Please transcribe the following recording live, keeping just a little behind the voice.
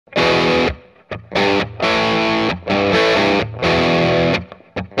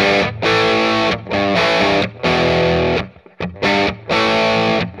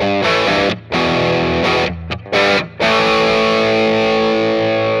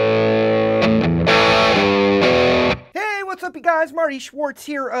up, you guys? Marty Schwartz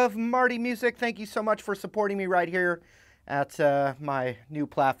here of Marty Music. Thank you so much for supporting me right here at my new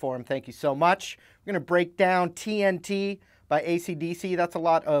platform. Thank you so much. We're going to break down TNT by ACDC. That's a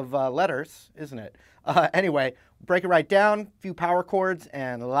lot of letters, isn't it? Anyway, break it right down, a few power chords,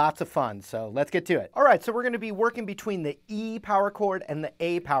 and lots of fun. So let's get to it. All right, so we're going to be working between the E power chord and the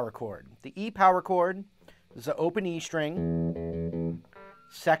A power chord. The E power chord is the open E string,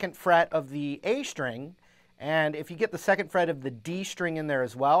 second fret of the A string, and if you get the second fret of the D string in there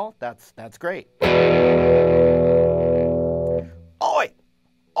as well, that's great. Oi!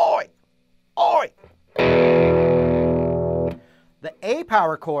 Oi! Oi! The A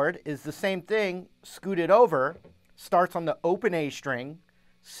power chord is the same thing, scooted over, starts on the open A string,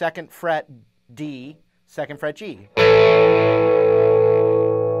 second fret D, second fret G.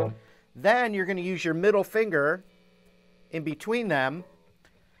 Then you're going to use your middle finger in between them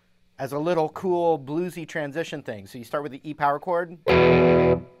as a little cool bluesy transition thing. So you start with the E power chord,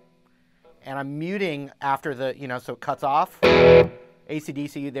 and I'm muting after the, so it cuts off.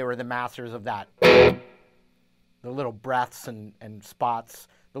 ACDC, they were the masters of that. The little breaths and spots,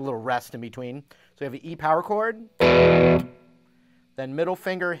 the little rest in between. So you have an E power chord, then middle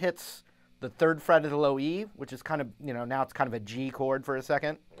finger hits the third fret of the low E, which is kind of, now it's kind of a G chord for a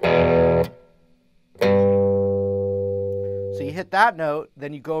second. So you hit that note,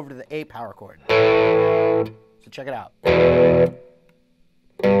 then you go over to the A power chord. So check it out.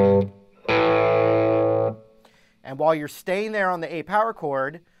 And while you're staying there on the A power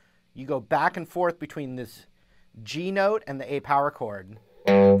chord, you go back and forth between this G note and the A power chord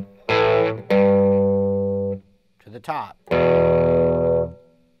to the top.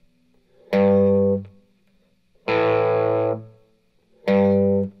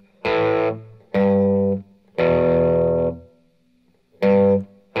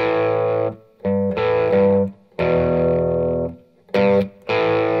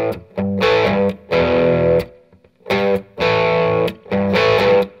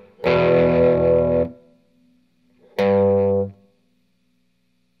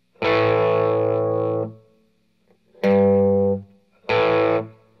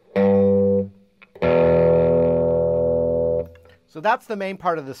 So that's the main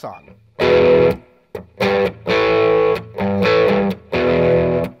part of the song.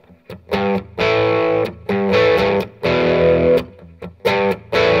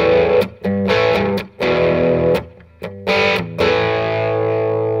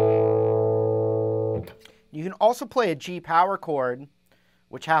 You can also play a G power chord,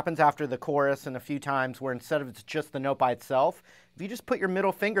 which happens after the chorus and a few times, where instead of it's just the note by itself, if you just put your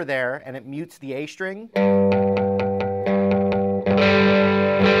middle finger there and it mutes the A string,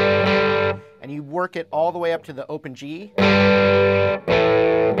 and you work it all the way up to the open G, then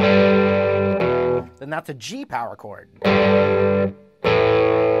that's a G power chord.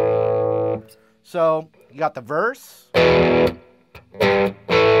 So you got the verse,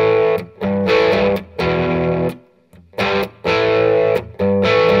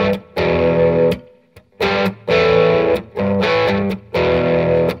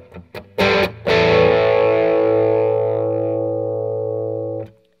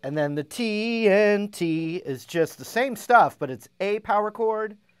 and then the TNT is just the same stuff, but it's A power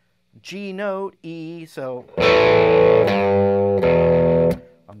chord, G note, E, so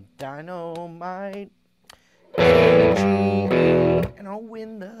I'm dynamite, A, G, E, and I'll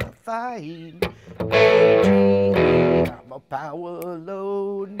win the fight, A, G, E, I'm a power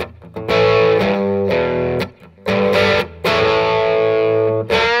load.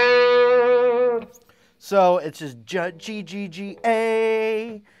 So it's just G, G, G,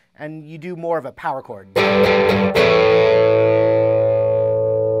 A, and you do more of a power chord.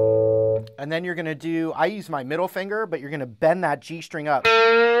 And then you're going to do, I use my middle finger, but you're going to bend that G string up. That's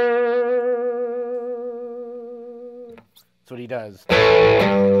what he does.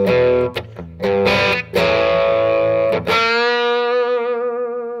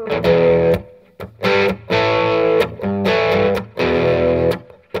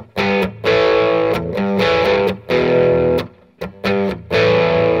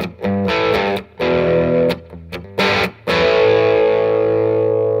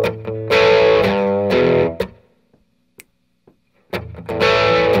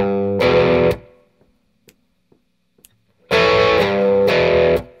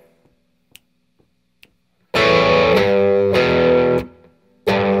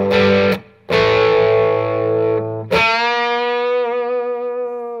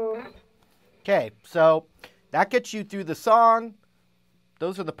 Okay, so that gets you through the song.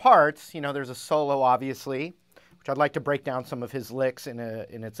 Those are the parts. You know, there's a solo, obviously, which I'd like to break down some of his licks in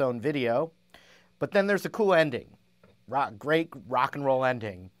its own video. But then there's a cool ending. great rock and roll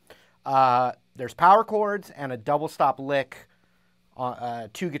ending. There's power chords and a double stop lick,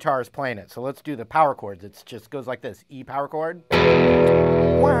 two guitars playing it. So let's do the power chords. It just goes like this: E power chord,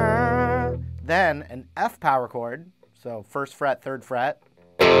 wah, then an F power chord. So first fret, third fret,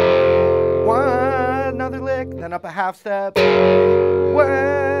 wah, another lick, then up a half step,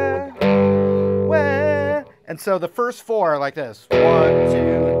 wah, wah. And so the first four are like this: 1, 2,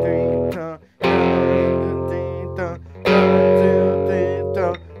 3.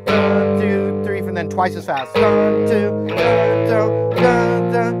 And then twice as fast. And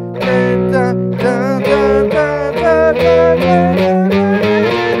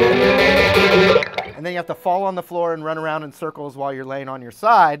then you have to fall on the floor and run around in circles while you're laying on your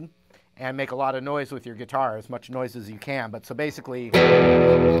side and make a lot of noise with your guitar, as much noise as you can. But so basically,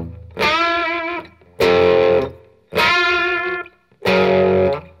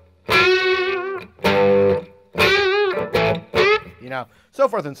 you know, so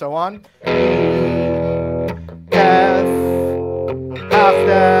forth and so on. F, half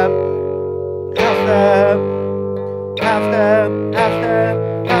step, half step, half step, half step,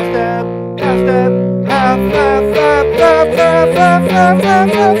 half step, half step, half, half, half, half, half, half,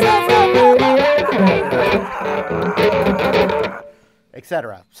 half, half,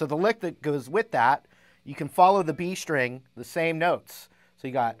 etc. So the lick that goes with that, you can follow the B string, the same notes. So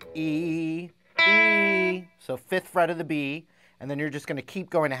you got E, E, so 5th fret of the B, and then you're just going to keep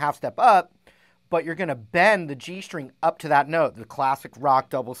going a half step up, but you're going to bend the G string up to that note, the classic rock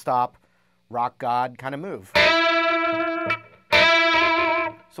double stop, rock god kind of move.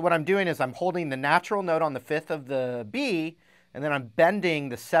 So what I'm doing is I'm holding the natural note on the 5th of the B, and then I'm bending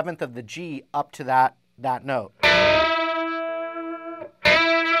the 7th of the G up to that note.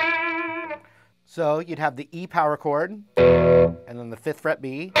 So you'd have the E power chord, and then the 5th fret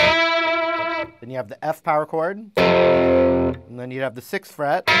B. Then you have the F power chord, and then you'd have the 6th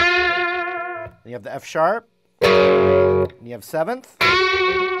fret. Then you have the F sharp, and you have 7th,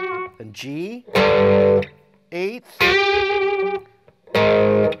 then G, 8th,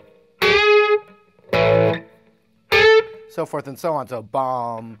 so forth and so on. So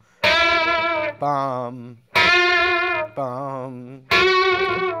bum, bum, bum,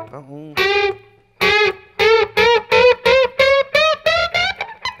 bum.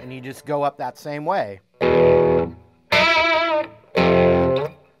 And you just go up that same way.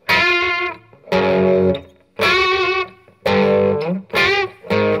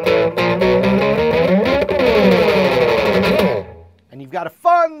 And you've got a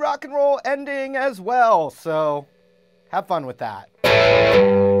fun rock and roll ending as well, so have fun with that.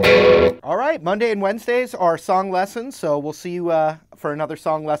 All right, Monday and Wednesdays are song lessons, so we'll see you for another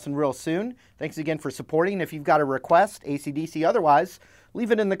song lesson real soon. Thanks again for supporting. If you've got a request, ACDC otherwise,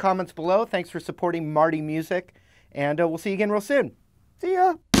 leave it in the comments below. Thanks for supporting Marty Music, and we'll see you again real soon. See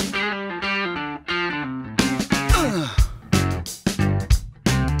ya!